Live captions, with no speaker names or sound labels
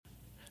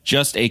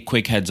Just a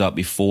quick heads up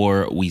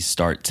before we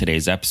start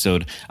today's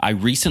episode. I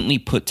recently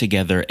put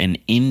together an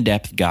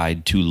in-depth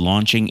guide to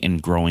launching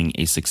and growing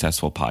a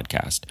successful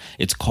podcast.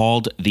 It's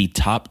called The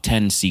Top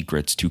 10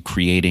 Secrets to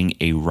Creating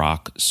a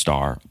Rock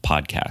Star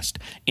Podcast.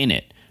 In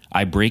it,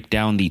 I break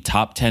down the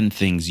top 10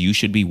 things you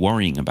should be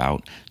worrying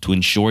about to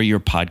ensure your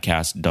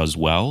podcast does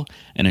well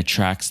and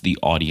attracts the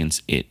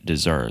audience it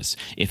deserves.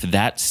 If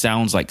that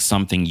sounds like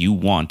something you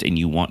want and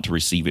you want to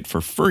receive it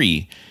for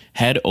free,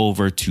 head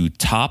over to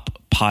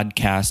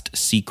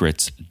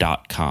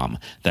toppodcastsecrets.com.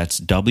 That's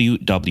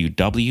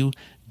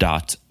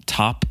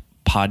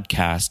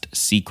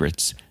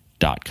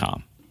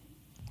www.toppodcastsecrets.com.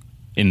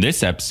 In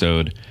this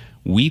episode,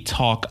 we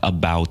talk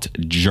about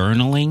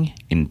journaling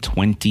in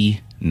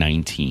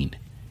 2019.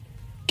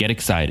 Get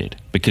excited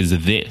because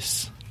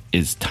this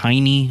is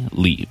Tiny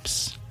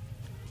Leaps,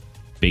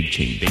 Big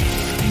Change.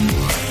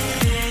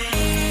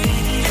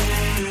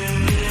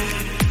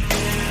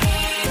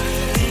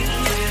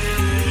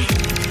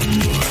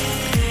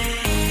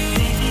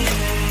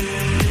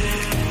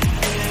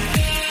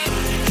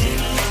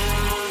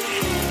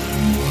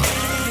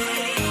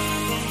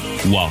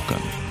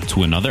 Welcome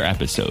to another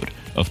episode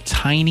of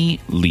Tiny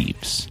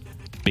Leaps,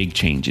 Big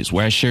Changes,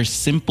 where I share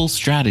simple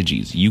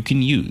strategies you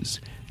can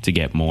use to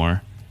get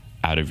more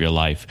out of your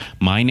life.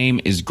 My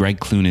name is Greg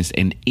Clunis,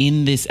 and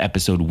in this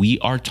episode, we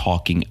are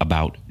talking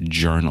about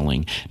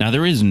journaling. Now,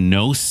 there is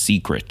no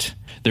secret.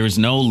 There is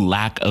no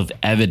lack of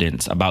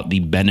evidence about the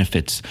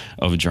benefits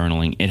of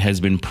journaling. It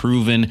has been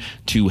proven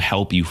to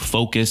help you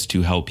focus,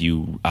 to help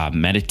you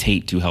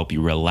meditate, to help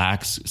you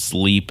relax,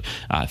 sleep,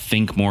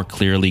 think more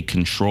clearly,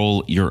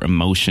 control your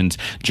emotions.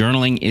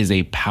 Journaling is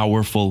a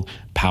powerful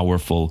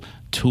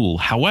tool.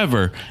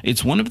 However,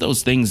 it's one of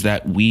those things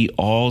that we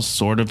all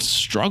sort of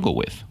struggle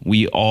with.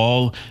 We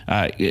all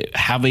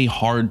have a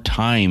hard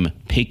time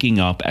picking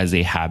up as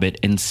a habit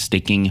and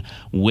sticking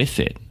with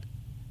it.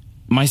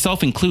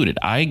 Myself included.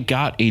 I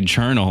got a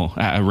journal.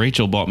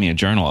 Rachel bought me a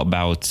journal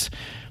about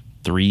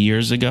 3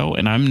 years ago,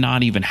 and I'm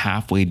not even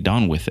halfway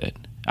done with it.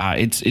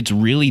 It's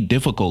really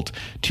difficult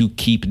to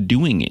keep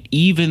doing it,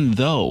 even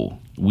though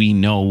we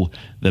know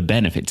the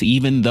benefits,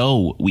 even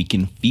though we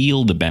can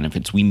feel the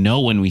benefits. We know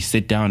when we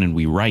sit down and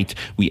we write,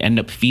 we end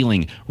up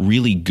feeling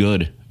really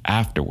good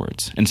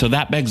afterwards. And so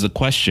that begs the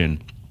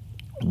question,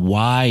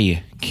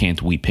 why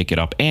can't we pick it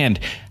up?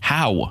 And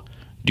how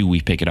do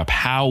we pick it up?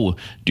 How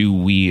do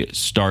we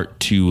start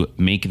to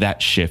make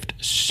that shift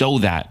so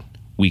that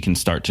we can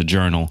start to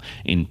journal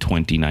in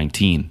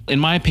 2019? In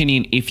my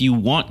opinion, if you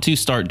want to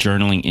start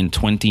journaling in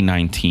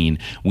 2019,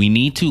 we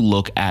need to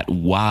look at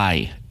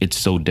why it's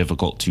so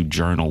difficult to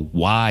journal,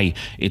 why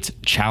it's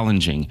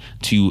challenging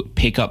to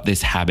pick up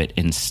this habit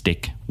and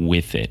stick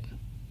with it.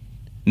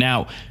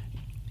 Now,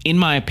 in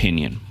my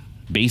opinion,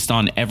 based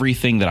on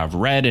everything that I've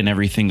read and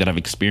everything that I've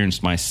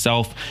experienced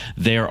myself,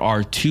 there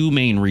are two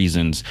main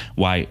reasons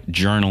why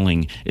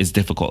journaling is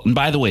difficult. And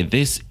by the way,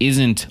 this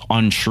isn't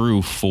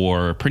untrue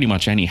for pretty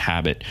much any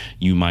habit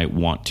you might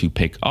want to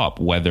pick up,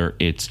 whether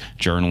it's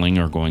journaling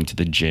or going to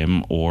the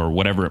gym or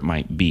whatever it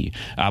might be.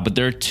 But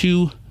there are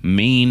two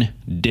main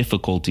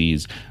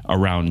difficulties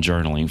around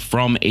journaling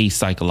from a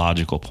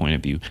psychological point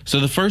of view. So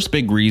the first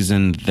big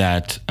reason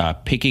that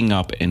picking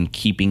up and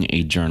keeping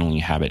a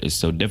journaling habit is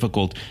so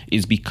difficult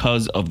is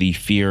because of the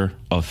fear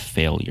of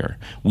failure.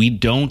 We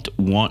don't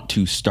want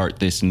to start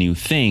this new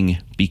thing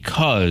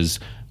because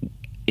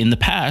in the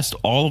past,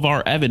 all of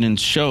our evidence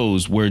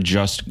shows we're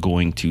just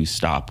going to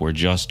stop. We're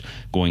just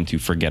going to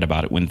forget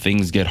about it. When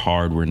things get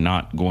hard, we're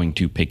not going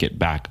to pick it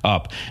back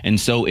up. And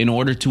so in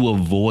order to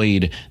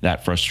avoid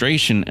that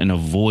frustration and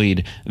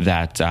avoid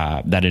that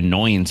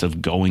annoyance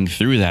of going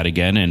through that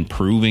again and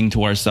proving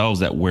to ourselves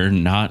that we're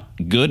not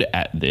good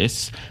at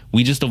this,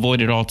 we just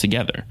avoid it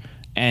altogether.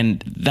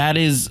 And that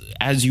is,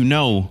 as you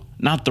know,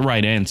 not the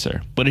right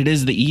answer, but it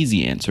is the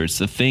easy answer. It's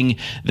the thing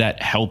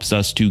that helps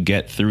us to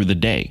get through the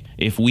day.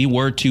 If we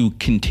were to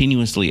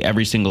continuously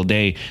every single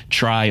day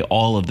try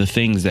all of the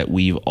things that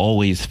we've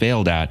always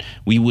failed at,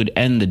 we would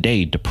end the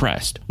day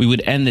depressed. We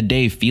would end the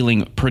day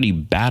feeling pretty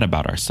bad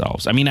about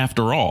ourselves. I mean,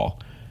 after all,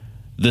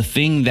 the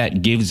thing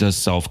that gives us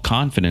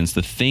self-confidence,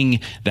 the thing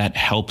that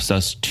helps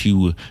us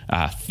to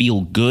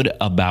feel good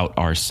about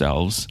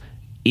ourselves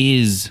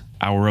is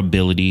our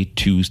ability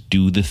to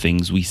do the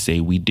things we say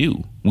we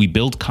do. We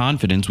build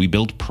confidence, we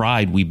build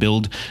pride, we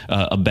build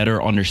a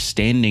better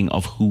understanding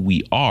of who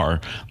we are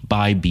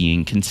by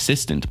being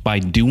consistent, by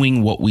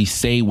doing what we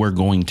say we're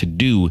going to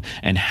do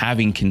and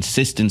having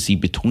consistency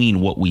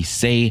between what we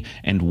say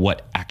and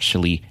what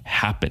actually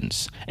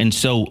happens. And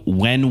so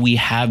when we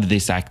have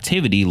this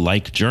activity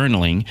like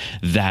journaling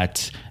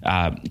that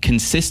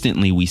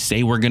consistently we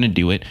say we're going to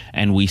do it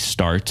and we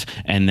start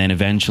and then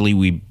eventually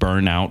we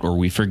burn out or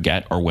we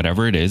forget or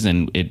whatever it is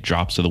and it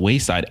drops to the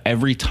wayside,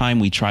 every time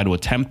we try to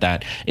attempt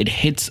that, it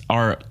hits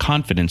our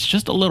confidence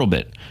just a little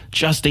bit,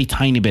 just a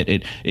tiny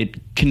bit.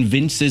 It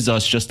convinces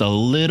us just a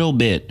little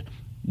bit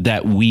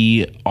that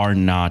we are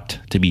not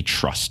to be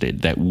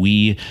trusted, that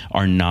we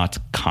are not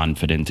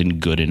confident and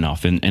good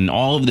enough, and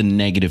all of the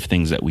negative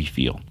things that we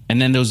feel.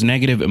 And then those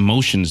negative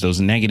emotions, those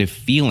negative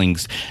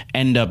feelings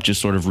end up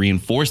just sort of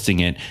reinforcing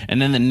it.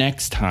 And then the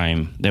next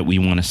time that we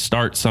want to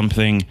start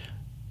something,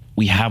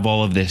 we have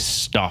all of this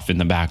stuff in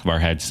the back of our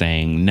head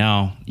saying,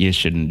 no, you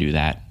shouldn't do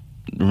that.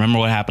 Remember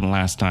what happened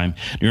last time?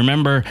 Do you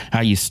remember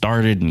how you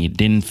started and you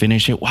didn't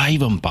finish it? Why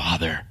even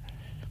bother?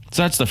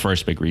 So that's the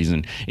first big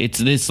reason. It's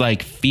this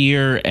like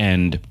fear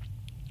and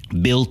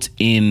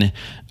built-in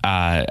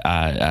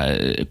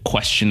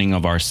questioning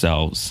of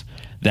ourselves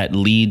that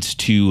leads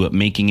to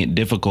making it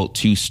difficult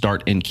to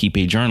start and keep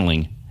a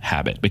journaling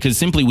habit, because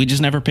simply we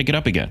just never pick it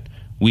up again.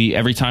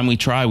 Every time we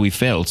try, we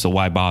failed. So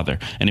why bother?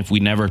 And if we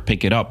never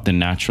pick it up, then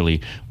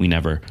naturally we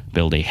never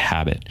build a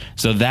habit.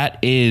 So that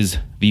is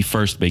the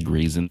first big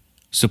reason.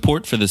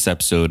 Support for this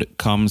episode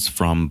comes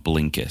from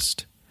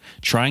Blinkist.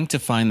 Trying to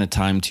find the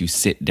time to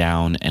sit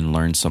down and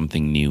learn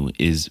something new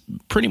is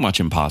pretty much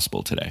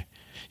impossible today.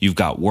 You've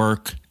got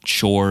work,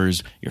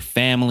 chores, your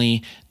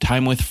family,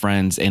 time with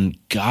friends, and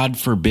God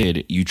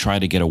forbid you try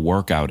to get a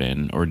workout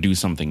in or do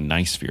something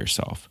nice for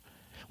yourself.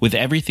 With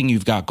everything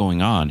you've got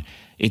going on,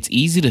 it's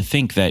easy to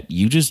think that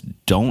you just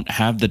don't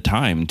have the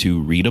time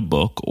to read a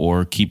book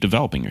or keep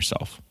developing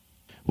yourself.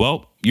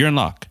 Well, you're in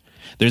luck.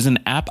 There's an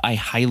app I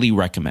highly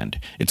recommend.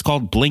 It's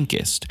called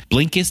Blinkist.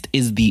 Blinkist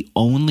is the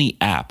only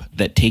app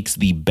that takes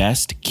the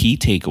best key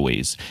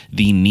takeaways,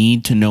 the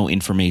need-to-know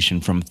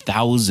information from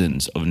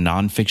thousands of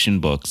nonfiction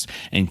books,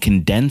 and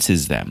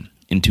condenses them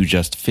into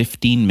just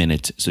 15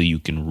 minutes so you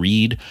can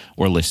read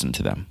or listen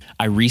to them.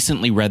 I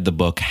recently read the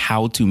book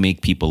How to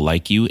Make People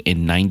Like You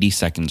in 90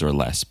 Seconds or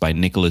Less by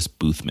Nicholas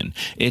Boothman.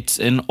 It's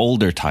an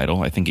older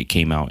title. I think it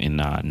came out in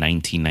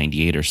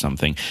 1998 or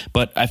something.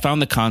 But I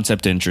found the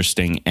concept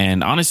interesting,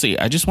 and honestly,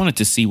 I just wanted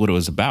to see what it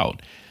was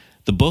about.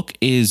 The book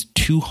is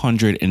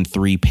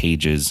 203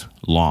 pages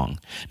long.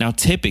 Now,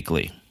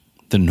 typically,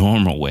 the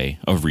normal way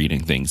of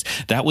reading things,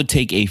 that would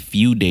take a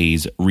few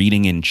days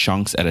reading in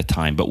chunks at a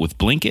time. But with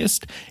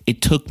Blinkist,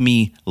 it took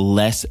me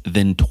less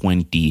than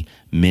 20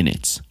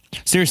 minutes.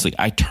 Seriously,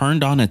 I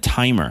turned on a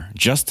timer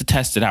just to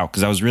test it out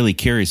because I was really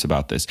curious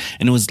about this.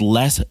 And it was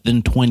less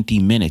than 20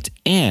 minutes.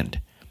 And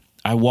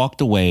I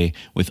walked away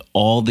with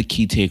all the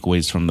key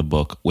takeaways from the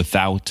book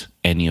without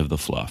any of the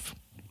fluff.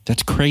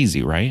 That's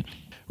crazy, right?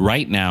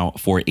 Right now,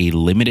 for a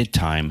limited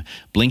time,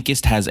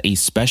 Blinkist has a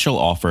special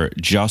offer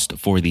just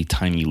for the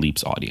Tiny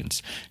Leaps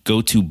audience.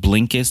 Go to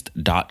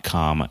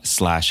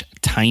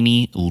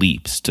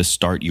Blinkist.com/tinyleaps to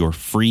start your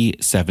free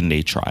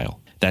 7-day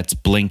trial. That's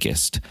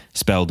Blinkist,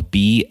 spelled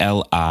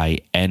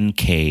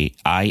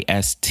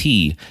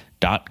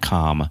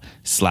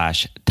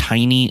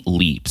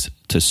BLINKIST.com/tinyleaps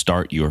to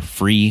start your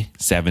free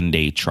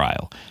 7-day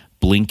trial.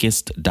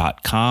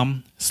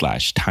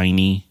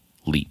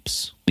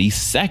 Blinkist.com/tinyleaps. The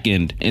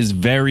second is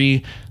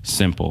very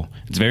simple.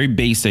 It's very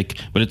basic,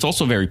 but it's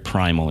also very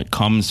primal. It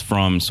comes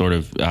from sort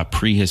of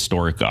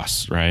prehistoric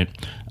us, right?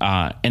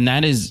 And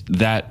that is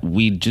that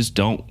we just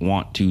don't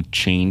want to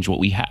change what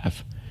we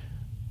have.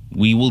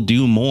 We will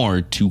do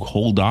more to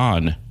hold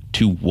on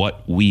to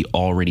what we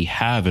already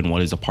have and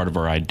what is a part of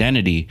our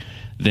identity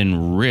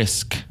than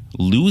risk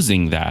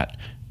losing that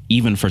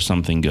even for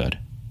something good.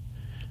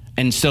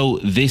 And so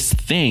this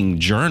thing,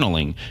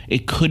 journaling,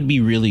 it could be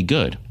really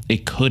good.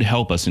 It could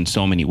help us in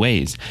so many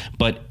ways.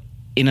 But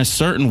in a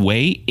certain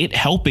way, it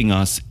helping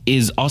us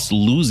is us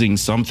losing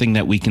something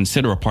that we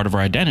consider a part of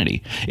our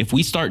identity. If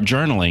we start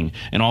journaling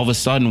and all of a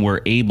sudden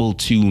we're able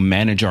to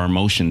manage our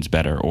emotions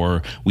better,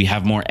 or we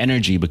have more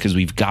energy because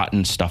we've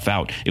gotten stuff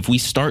out. If we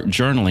start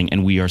journaling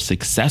and we are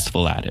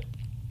successful at it,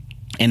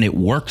 and it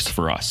works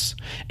for us,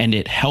 and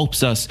it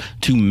helps us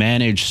to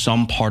manage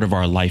some part of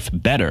our life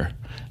better,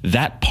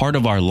 that part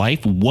of our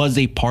life was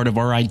a part of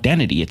our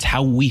identity. It's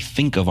how we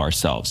think of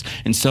ourselves.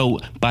 And so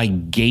by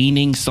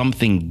gaining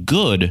something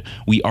good,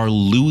 we are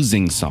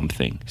losing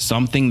something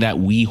that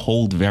we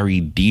hold very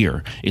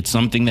dear. It's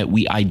something that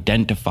we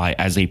identify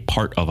as a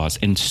part of us.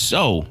 And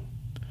so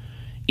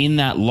in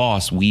that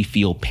loss, we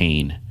feel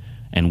pain,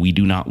 and we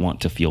do not want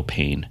to feel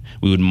pain.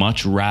 We would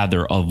much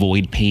rather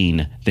avoid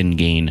pain than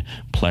gain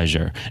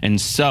pleasure.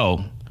 And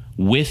so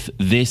with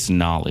this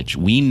knowledge,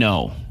 we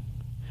know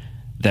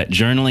that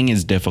journaling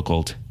is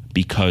difficult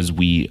because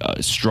we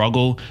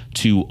struggle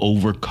to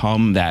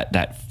overcome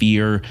that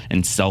fear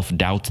and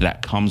self-doubt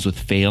that comes with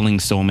failing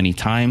so many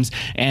times,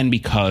 and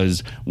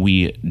because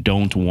we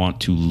don't want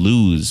to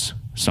lose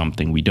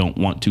something. We don't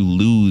want to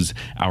lose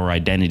our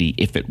identity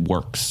if it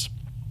works.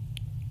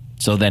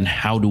 So then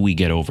how do we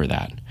get over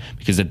that?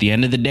 Because at the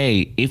end of the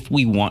day, if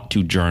we want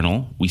to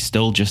journal, we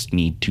still just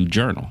need to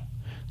journal.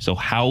 So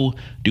how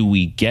do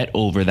we get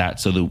over that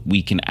so that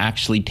we can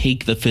actually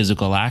take the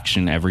physical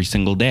action every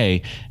single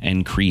day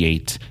and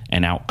create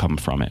an outcome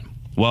from it?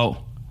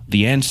 Well,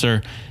 the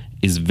answer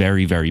is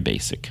very, very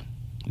basic.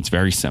 It's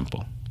very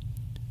simple.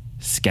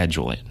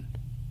 Schedule it.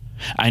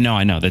 I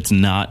know. That's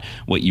not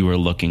what you were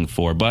looking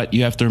for. But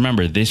you have to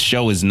remember, this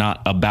show is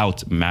not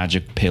about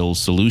magic pill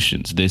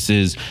solutions. This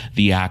is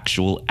the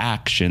actual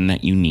action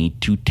that you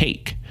need to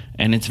take.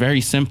 And it's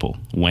very simple.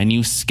 When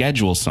you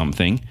schedule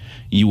something,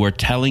 you are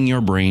telling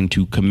your brain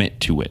to commit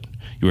to it.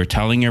 You are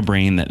telling your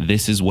brain that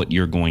this is what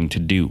you're going to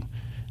do.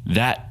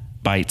 That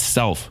by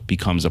itself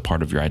becomes a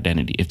part of your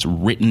identity. It's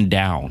written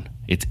down.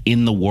 It's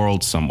in the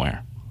world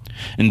somewhere.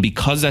 And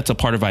because that's a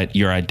part of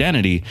your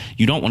identity,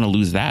 you don't want to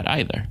lose that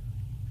either.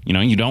 You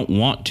know, you don't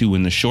want to,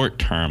 in the short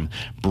term,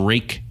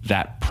 break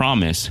that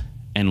promise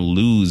and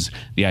lose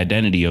the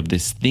identity of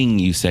this thing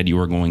you said you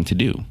were going to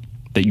do,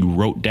 that you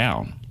wrote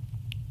down,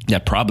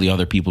 that probably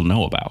other people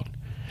know about.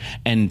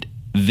 And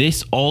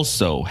this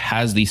also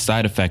has the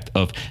side effect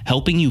of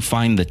helping you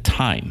find the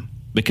time,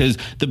 because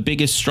the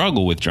biggest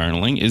struggle with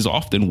journaling is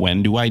often,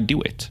 when do I do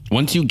it?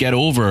 Once you get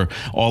over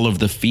all of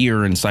the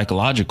fear and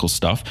psychological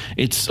stuff,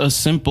 it's a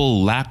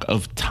simple lack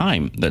of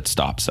time that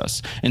stops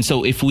us. And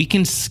so if we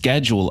can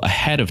schedule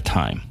ahead of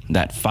time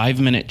that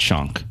 5-minute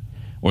chunk,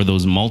 or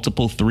those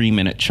multiple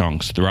 3-minute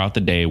chunks throughout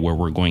the day where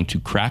we're going to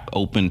crack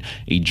open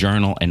a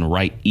journal and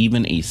write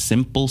even a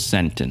simple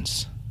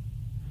sentence,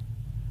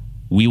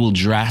 we will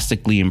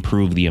drastically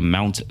improve the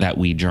amount that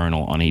we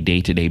journal on a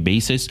day-to-day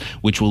basis,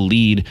 which will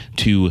lead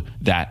to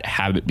that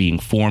habit being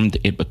formed,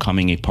 it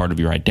becoming a part of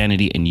your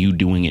identity, and you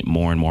doing it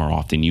more and more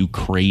often, you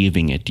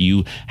craving it,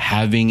 you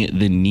having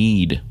the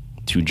need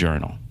to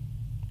journal.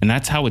 And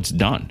that's how it's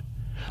done.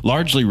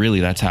 Largely,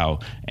 really, that's how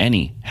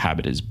any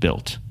habit is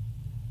built.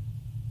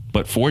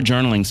 But for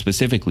journaling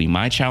specifically,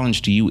 my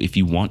challenge to you, if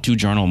you want to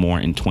journal more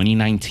in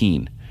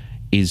 2019,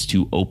 is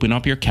to open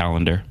up your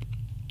calendar,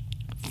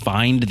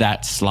 find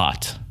that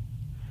slot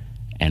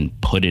and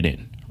put it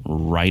in.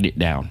 Write it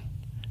down.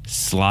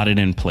 Slot it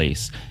in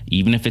place.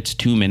 Even if it's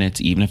 2 minutes,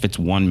 even if it's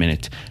 1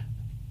 minute,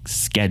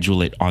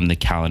 schedule it on the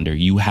calendar.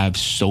 You have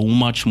so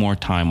much more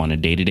time on a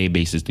day-to-day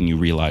basis than you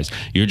realize.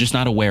 You're just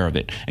not aware of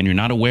it. And you're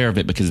not aware of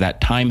it because that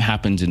time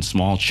happens in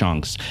small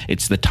chunks.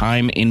 It's the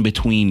time in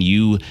between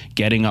you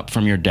getting up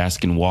from your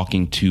desk and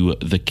walking to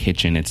the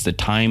kitchen. It's the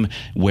time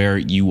where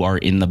you are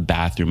in the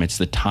bathroom. It's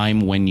the time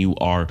when you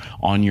are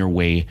on your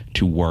way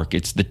to work.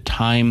 It's the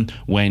time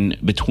when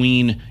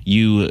between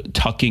you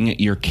tucking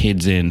your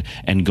kids in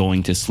and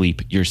going to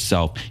sleep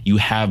yourself, you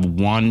have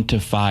 1 to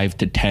 5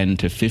 to 10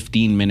 to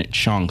 15 minute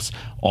chunks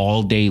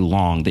all day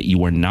long that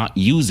you are not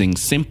using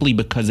simply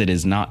because it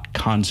is not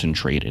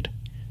concentrated.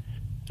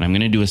 And I'm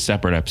going to do a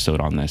separate episode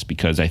on this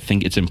because I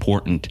think it's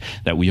important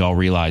that we all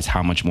realize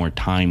how much more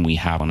time we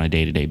have on a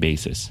day-to-day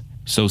basis.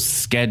 So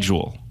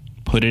schedule,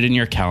 put it in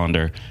your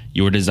calendar,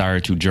 your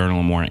desire to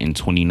journal more in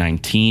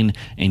 2019,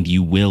 and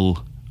you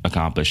will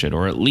accomplish it,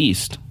 or at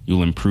least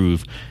you'll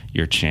improve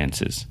your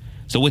chances.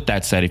 So with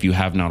that said, if you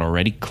have not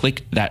already,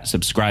 click that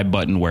subscribe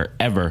button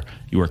wherever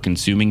you are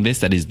consuming this.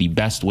 That is the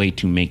best way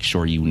to make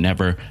sure you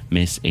never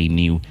miss a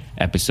new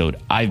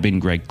episode. I've been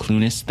Greg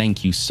Clunis.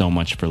 Thank you so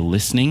much for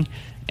listening.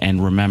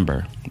 And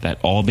remember that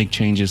all big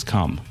changes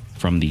come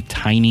from the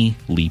tiny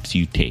leaps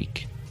you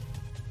take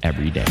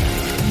every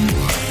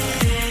day.